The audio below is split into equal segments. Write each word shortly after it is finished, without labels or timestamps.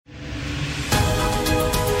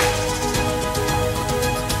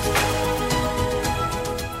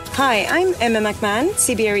Hi, I'm Emma McMahon,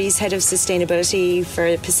 CBRE's Head of Sustainability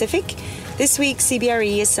for Pacific. This week,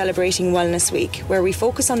 CBRE is celebrating Wellness Week, where we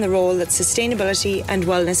focus on the role that sustainability and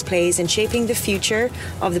wellness plays in shaping the future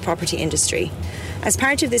of the property industry. As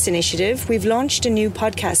part of this initiative, we've launched a new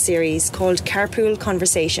podcast series called Carpool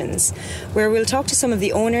Conversations, where we'll talk to some of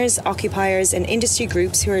the owners, occupiers and industry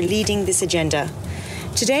groups who are leading this agenda.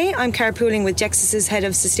 Today, I'm carpooling with Dexus's Head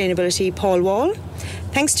of Sustainability, Paul Wall,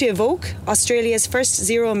 thanks to Evoke, Australia's first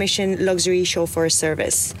zero-emission luxury chauffeur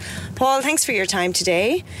service. Paul, thanks for your time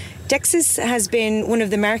today. Dexus has been one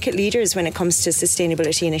of the market leaders when it comes to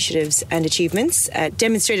sustainability initiatives and achievements,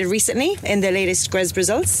 demonstrated recently in the latest GRESB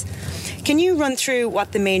results. Can you run through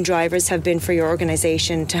what the main drivers have been for your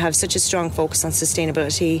organisation to have such a strong focus on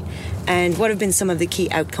sustainability, and what have been some of the key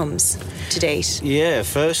outcomes to date? Yeah,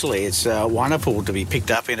 firstly, it's wonderful to be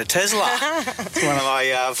picked up in a Tesla. It's one of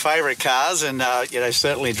my favourite cars, and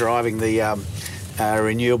certainly driving the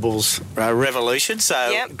renewables revolution.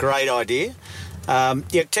 So Great idea.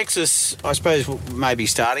 Texas, I suppose, maybe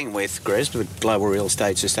starting with GRESB, the Global Real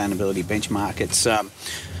Estate Sustainability Benchmark.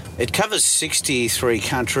 It covers 63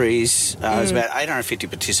 countries, there's about 850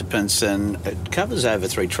 participants, and it covers over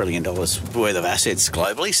 $3 trillion worth of assets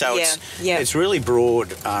globally. So it's really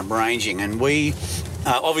broad ranging, and we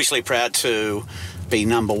are obviously proud to be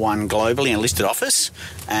number one globally in listed office.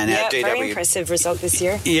 And our very impressive result this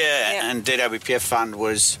year. And DWPF fund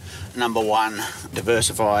was number one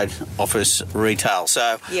diversified office retail.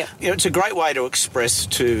 So it's a great way to express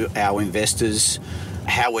to our investors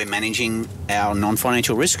how we're managing our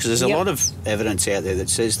non-financial risks, because there's a lot of evidence out there that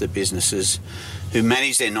says that businesses who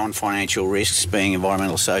manage their non-financial risks, being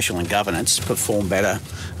environmental, social and governance, perform better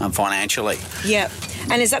financially. Yeah.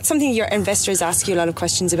 And is that something your investors ask you a lot of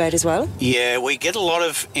questions about as well? Yeah, we get a lot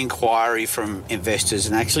of inquiry from investors,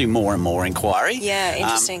 and actually more and more inquiry. Yeah,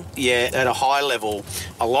 interesting. At a high level,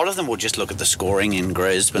 a lot of them will just look at the scoring in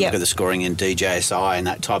GRESB and look at the scoring in DJSI and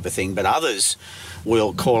that type of thing, but others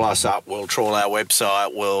will call us up, will trawl our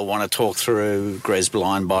website, will want to talk through GRESB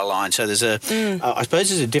line by line. So there's I suppose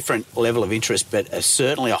there's a different level of interest, but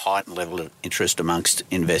certainly a heightened level of interest amongst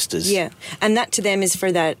investors. Yeah, and that to them is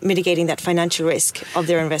for that mitigating that financial risk of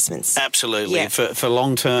their investments. Absolutely. Yeah. For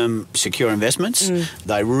long-term secure investments,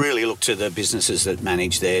 they really look to the businesses that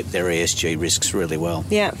manage their ESG risks really well.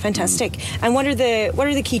 Yeah, fantastic. And what are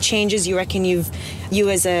the key changes you reckon you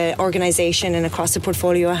as an organisation and across the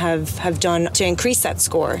portfolio have done to increase that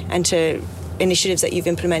score, and to initiatives that you've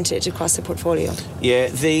implemented across the portfolio? Yeah,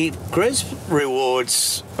 the GRESB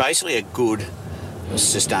rewards basically a good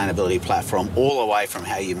sustainability platform all the way from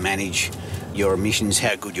how you manage your emissions,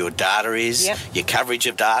 how good your data is, your coverage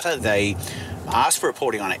of data. They ask for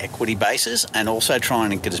reporting on an equity basis, and also trying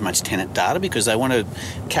to get as much tenant data, because they want to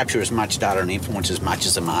capture as much data and influence as much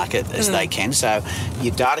as the market as they can. So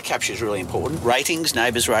your data capture is really important. Ratings,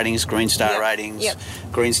 NABERS ratings, Green Star ratings,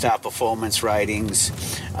 Green Star performance ratings.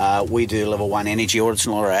 We do level 1 energy audits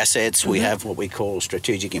on all our assets. We have what we call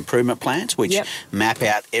strategic improvement plans, which map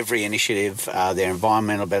out every initiative, their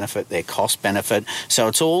environmental benefit, their cost benefit. So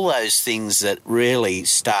it's all those things that really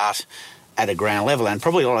start at a ground level, and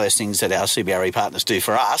probably a lot of those things that our CBRE partners do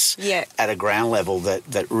for us at a ground level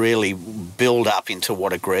that really build up into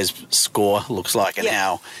what a GRESB score looks like, and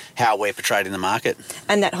how we're portrayed in the market.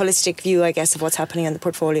 And that holistic view, I guess, of what's happening in the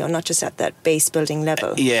portfolio, not just at that base building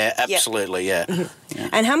level. Absolutely.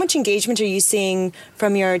 And how much engagement are you seeing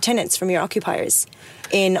from your tenants, from your occupiers,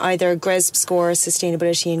 in either GRESB score or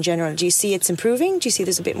sustainability in general? Do you see it's improving? Do you see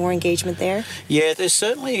there's a bit more engagement there? Yeah, there's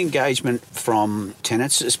certainly engagement from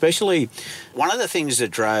tenants, especially one of the things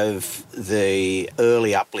that drove the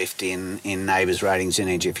early uplift in NABERS ratings and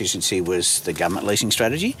energy efficiency was the government leasing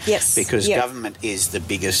strategy. Yes. Because government is the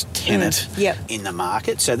biggest tenant in the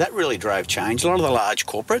market. So that really drove change. A lot of the large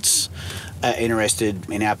corporates are interested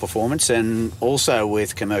in our performance, and also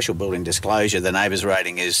with commercial building disclosure, the NABERS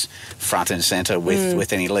rating is front and centre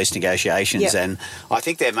with any lease negotiations. And I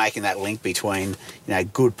think they're making that link between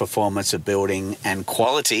good performance of building and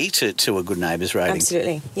quality to a good NABERS rating.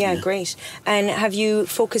 Absolutely. Yeah, great. And have you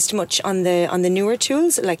focused much on the newer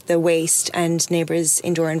tools like the waste and NABERS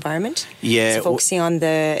indoor environment? Yeah. So focusing on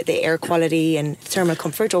the air quality and thermal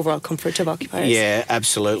comfort, overall comfort of occupiers? Yeah,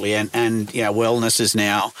 absolutely. And wellness is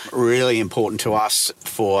now really important to us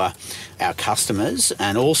for our customers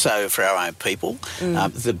and also for our own people.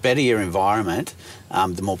 The better your environment,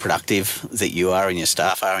 the more productive that you are and your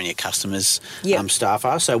staff are and your customers' staff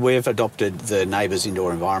are. So we've adopted the NABERS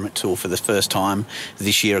indoor environment tool for the first time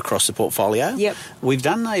this year across the portfolio. We've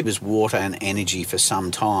done NABERS water and energy for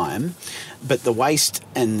some time, but the waste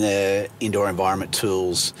and the indoor environment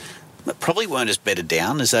tools probably weren't as bedded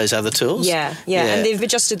down as those other tools. Yeah. And they've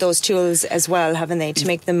adjusted those tools as well, haven't they, to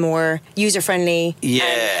make them more user-friendly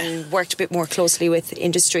and worked a bit more closely with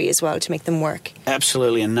industry as well to make them work.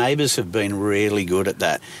 Absolutely, and Neighbours have been really good at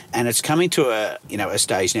that. And it's coming to a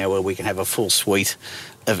stage now where we can have a full suite.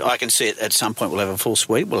 I can see it at some point we'll have a full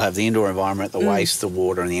suite. We'll have the indoor environment, the waste, the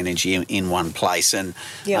water and the energy in one place. And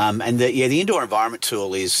the indoor environment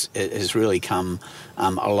tool has really come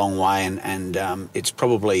a long way, and it's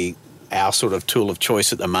probably our sort of tool of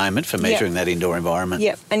choice at the moment for measuring that indoor environment.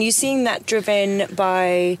 Yeah, and you seeing that driven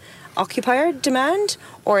by occupier demand,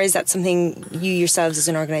 or is that something you yourselves as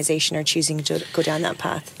an organisation are choosing to go down that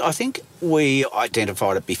path? I think we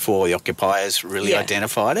identified it before the occupiers really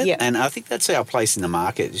identified it, and I think that's our place in the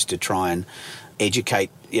market, is to try and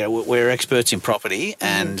educate. We're experts in property,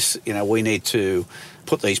 and we need to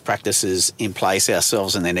put these practices in place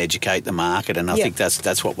ourselves and then educate the market, and I think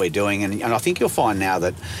that's what we're doing, and I think you'll find now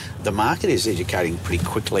that the market is educating pretty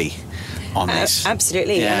quickly on this.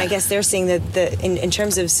 Absolutely, and I guess they're seeing that in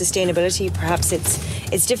terms of sustainability, perhaps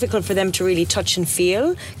it's difficult for them to really touch and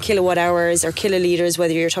feel kilowatt hours or kilolitres,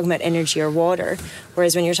 whether you're talking about energy or water,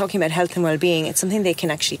 whereas when you're talking about health and well-being, it's something they can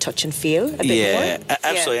actually touch and feel a bit more. Yeah,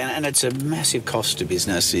 absolutely, and it's a massive cost to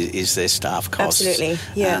business is their staff costs. Absolutely,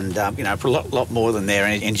 yeah. And a lot more than their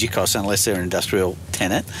energy costs unless they're an industrial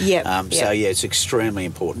tenant. So it's extremely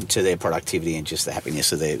important to their productivity and just the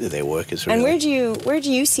happiness of their workers. Really. And where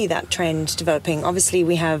do you see that trend developing? Obviously,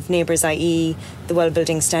 we have Neighbours, i.e. the well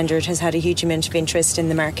building standard has had a huge amount of interest in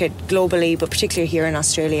the market globally, but particularly here in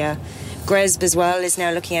Australia. GRESB as well is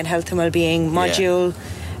now looking at health and well-being module.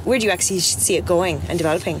 Where do you actually see it going and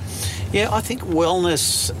developing? Yeah, I think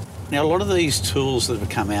wellness. Now, a lot of these tools that have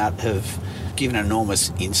come out have given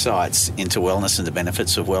enormous insights into wellness and the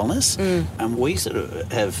benefits of wellness. And we sort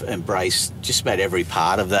of have embraced just about every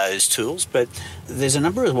part of those tools, but there's a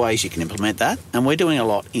number of ways you can implement that, and we're doing a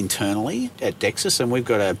lot internally at Dexus, and we've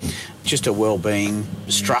got just a wellbeing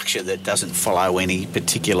structure that doesn't follow any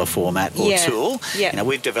particular format or tool.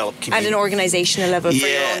 We've developed at an organisational level for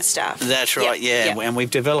your own staff. That's right. And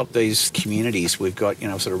we've developed these communities. We've got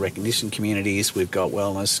sort of recognition communities. We've got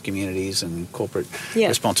wellness communities and corporate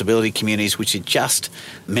responsibility communities, which are just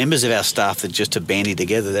members of our staff that just are bandied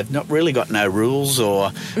together. They've not really got no rules,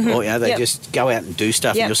 or they just go out and do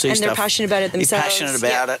stuff, and you'll see and stuff. They're passionate about it themselves. Passionate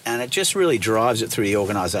about it, and it just really drives it through the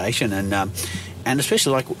organisation, and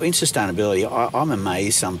especially like in sustainability, I'm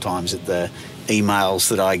amazed sometimes at the emails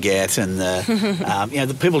that I get, and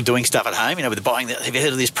the people doing stuff at home. With buying. Have you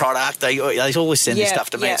heard of this product? They always send this stuff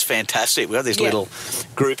to me. It's fantastic. We've got this little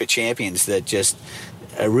group of champions that just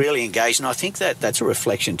are really engaged, and I think that's a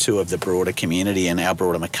reflection too of the broader community and our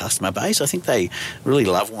broader customer base. I think they really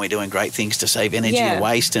love when we're doing great things to save energy and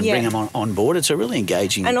waste and bring them on board. It's a really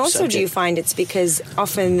engaging And also subject. Do you find it's because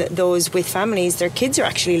often those with families, their kids are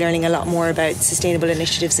actually learning a lot more about sustainable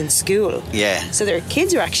initiatives in school. So their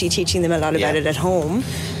kids are actually teaching them a lot about it at home,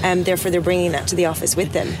 and therefore they're bringing that to the office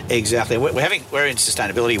with them. Exactly. We're in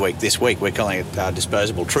Sustainability Week this week. We're calling it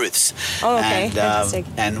Disposable Truths. Oh, okay. Fantastic.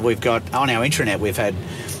 And we've got on our intranet, we've had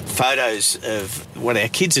photos of what our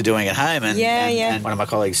kids are doing at home, and one of my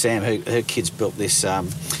colleagues, Sam, her kids built this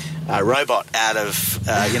robot out of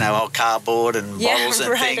old cardboard and bottles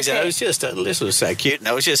and things, and it was just this was so cute, and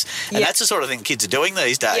it was just that's the sort of thing kids are doing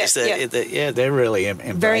these days. They're really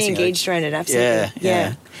embracing very engaged around it. Absolutely.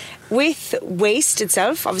 Yeah. With waste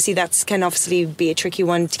itself, obviously that can be a tricky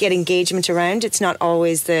one to get engagement around. It's not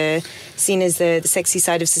always seen as the sexy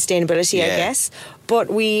side of sustainability, I guess. But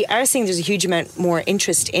we are seeing there's a huge amount more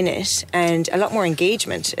interest in it, and a lot more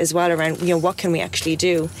engagement as well around, what can we actually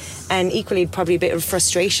do? And equally probably a bit of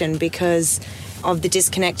frustration because of the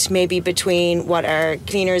disconnect maybe between what our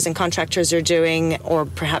cleaners and contractors are doing, or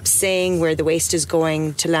perhaps saying where the waste is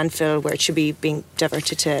going to landfill, where it should be being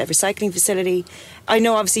diverted to a recycling facility. I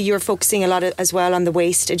know obviously you're focusing a lot as well on the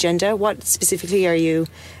waste agenda. What specifically are you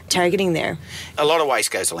targeting there? A lot of waste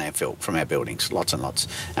goes to landfill from our buildings, lots and lots.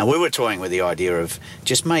 And we were toying with the idea of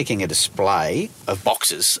just making a display of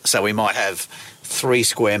boxes. So we might have 3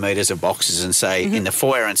 square metres of boxes and say in the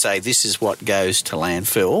foyer, and say this is what goes to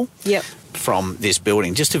landfill. From this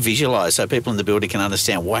building, just to visualise, so people in the building can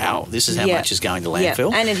understand, wow, this is how much is going to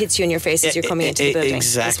landfill. And it hits you in your face as you're coming into the building.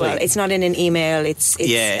 Exactly. As well. It's not in an email, it's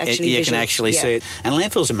actually you visual. can actually see it. And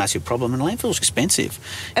landfill's a massive problem, and landfill's expensive.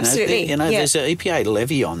 Absolutely. There's an EPA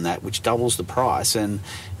levy on that which doubles the price, and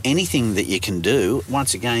anything that you can do,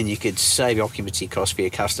 once again, you could save occupancy costs for your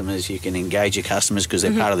customers, you can engage your customers because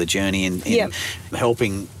they're part of the journey in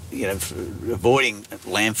helping avoiding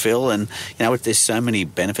landfill, and there's so many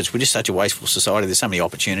benefits. We're just such a wasteful society. There's so many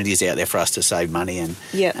opportunities out there for us to save money and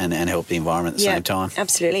help the environment at the same time.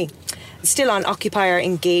 Absolutely. Still on occupier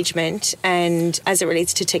engagement and as it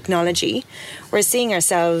relates to technology, we're seeing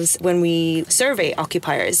ourselves when we survey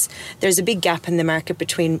occupiers, there's a big gap in the market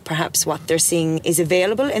between perhaps what they're seeing is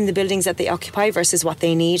available in the buildings that they occupy versus what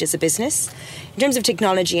they need as a business. In terms of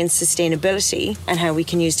technology and sustainability and how we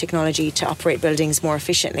can use technology to operate buildings more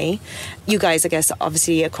efficiently, you guys, I guess,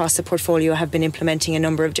 obviously across the portfolio have been implementing a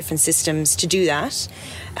number of different systems to do that.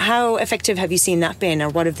 How effective have you seen that been, or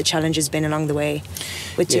what have the challenges been along the way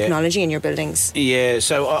with technology in your buildings? Yeah,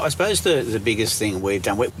 so I suppose the biggest thing we've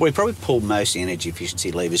done, we probably pulled most energy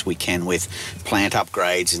efficiency levers we can with plant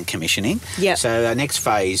upgrades and commissioning. Yep. So our next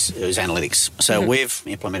phase is analytics. So we've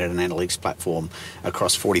implemented an analytics platform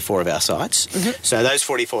across 44 of our sites. So those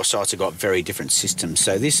 44 sites have got very different systems.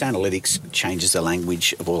 So this analytics changes the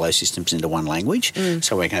language of all those systems into one language.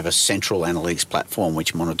 So we can have a central analytics platform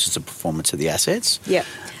which monitors the performance of the assets. Yeah.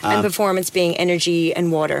 And performance being energy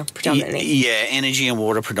and water predominantly. Yeah, energy and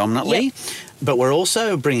water predominantly. Yep. But we're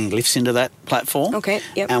also bringing lifts into that platform. Okay,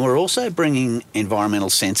 yep. And we're also bringing environmental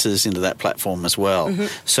sensors into that platform as well.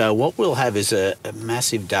 So what we'll have is a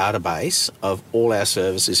massive database of all our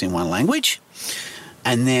services in one language.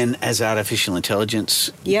 And then as artificial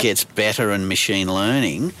intelligence gets better and machine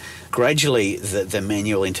learning, gradually the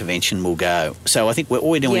manual intervention will go. So I think all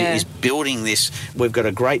we're doing is building this. We've got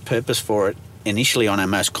a great purpose for it initially on our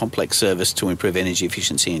most complex service to improve energy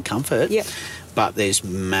efficiency and comfort. Yep. But there's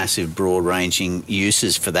massive broad-ranging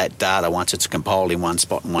uses for that data once it's compiled in one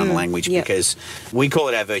spot in one language, because we call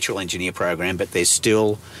it our virtual engineer program, but there's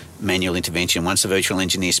still manual intervention. Once the virtual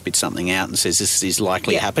engineer spits something out and says this is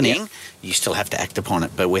likely happening, you still have to act upon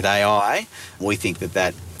it. But with AI, we think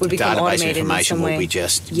that database information will be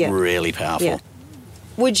just really powerful. Yeah.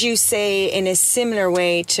 Would you say in a similar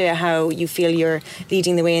way to how you feel you're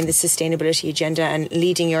leading the way in the sustainability agenda and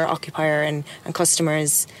leading your occupier and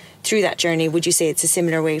customers through that journey, would you say it's a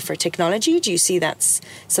similar way for technology? Do you see that's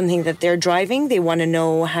something that they're driving? They want to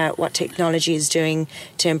know what technology is doing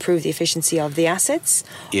to improve the efficiency of the assets?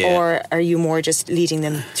 Yeah. Or are you more just leading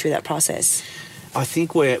them through that process? I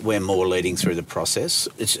think we're more leading through the process.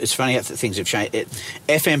 It's funny how things have changed.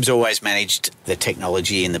 FM's always managed the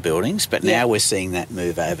technology in the buildings, but now we're seeing that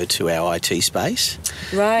move over to our IT space.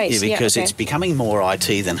 Right. Because it's becoming more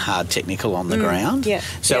IT than hard technical on the ground. Yeah.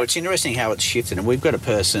 So it's interesting how it's shifted. And we've got a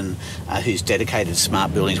person who's dedicated to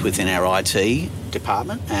smart buildings within our IT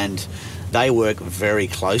department, and they work very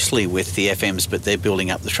closely with the FMs, but they're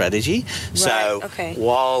building up the strategy. Right, so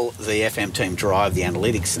while the FM team drive the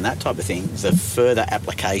analytics and that type of thing, the further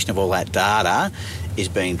application of all that data is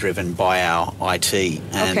being driven by our IT.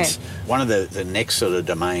 And one of the next sort of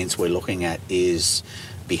domains we're looking at is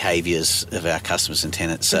behaviours of our customers and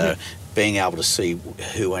tenants. So being able to see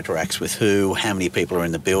who interacts with who, how many people are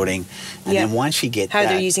in the building, and then once you get how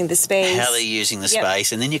they're using the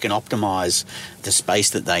space, and then you can optimise the space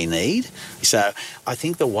that they need. So I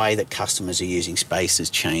think the way that customers are using space is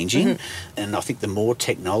changing, and I think the more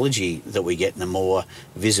technology that we get and the more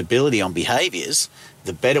visibility on behaviours,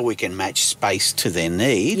 the better we can match space to their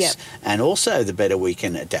needs, and also the better we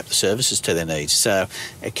can adapt the services to their needs. So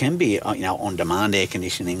it can be, on-demand air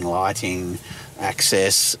conditioning, lighting,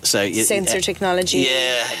 access, sensor technology,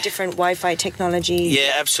 different Wi-Fi technology.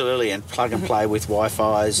 Yeah, absolutely, and plug and play with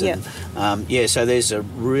Wi-Fi's. And, so there's a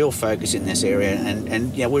real focus in this area,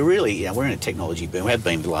 and we're really, we're in a technology boom. We have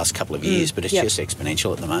been for the last couple of years, but it's just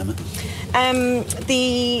exponential at the moment.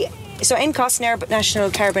 So NCOS, National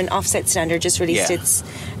Carbon Offset Standard, just released its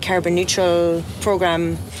carbon neutral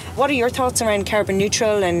programme. What are your thoughts around carbon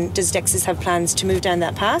neutral, and does Dexus have plans to move down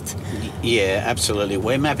that path? Yeah, absolutely.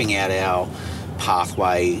 We're mapping out our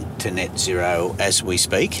pathway to net zero as we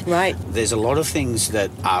speak. Right. There's a lot of things that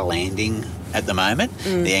are landing at the moment.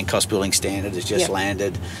 The NCOS building standard has just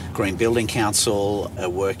landed. Green Building Council are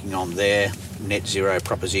working on their net zero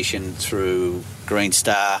proposition through Green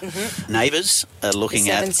Star. Neighbours are looking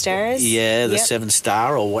at... The 7 stars? Yeah, the 7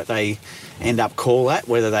 star, or what they end up call that,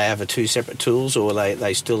 whether they have two separate tools or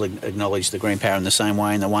they still acknowledge the green power in the same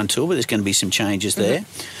way in the one tool, but there's going to be some changes there.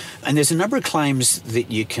 And there's a number of claims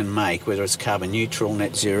that you can make, whether it's carbon neutral,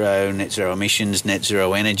 net zero emissions, net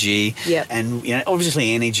zero energy. Yep. And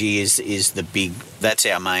obviously energy is the big, that's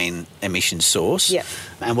our main emission source. Yep.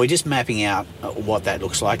 And we're just mapping out what that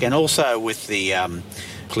looks like. And also with the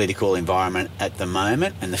political environment at the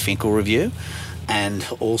moment and the Finkel review. and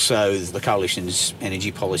also the Coalition's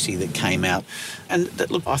energy policy that came out. And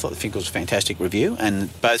look, I thought the Finkel was a fantastic review, and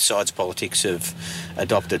both sides of politics have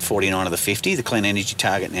adopted 49 of the 50. The clean energy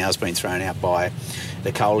target now has been thrown out by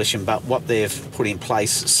the Coalition, but what they've put in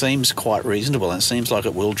place seems quite reasonable, and it seems like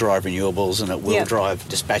it will drive renewables and it will drive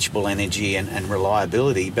dispatchable energy and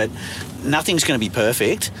reliability. But nothing's going to be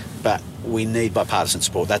perfect, but we need bipartisan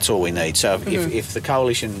support. That's all we need. So if the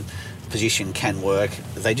Coalition position can work,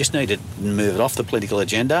 they just need to move it off the political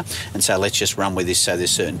agenda and say, let's just run with this so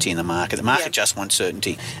there's certainty in the market. The market just wants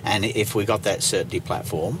certainty, and if we got that certainty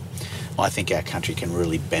platform, I think our country can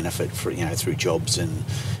really benefit through jobs and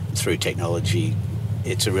through technology.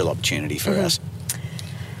 It's a real opportunity for us.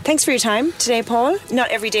 Thanks for your time today, Paul. Not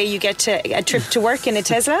every day you get a trip to work in a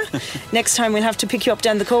Tesla. Next time we'll have to pick you up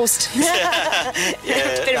down the coast.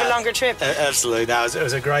 It's a bit of a longer trip. Absolutely. No, it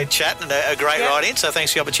was a great chat and a great ride-in, so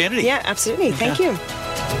thanks for the opportunity. Yeah, absolutely. Thank you.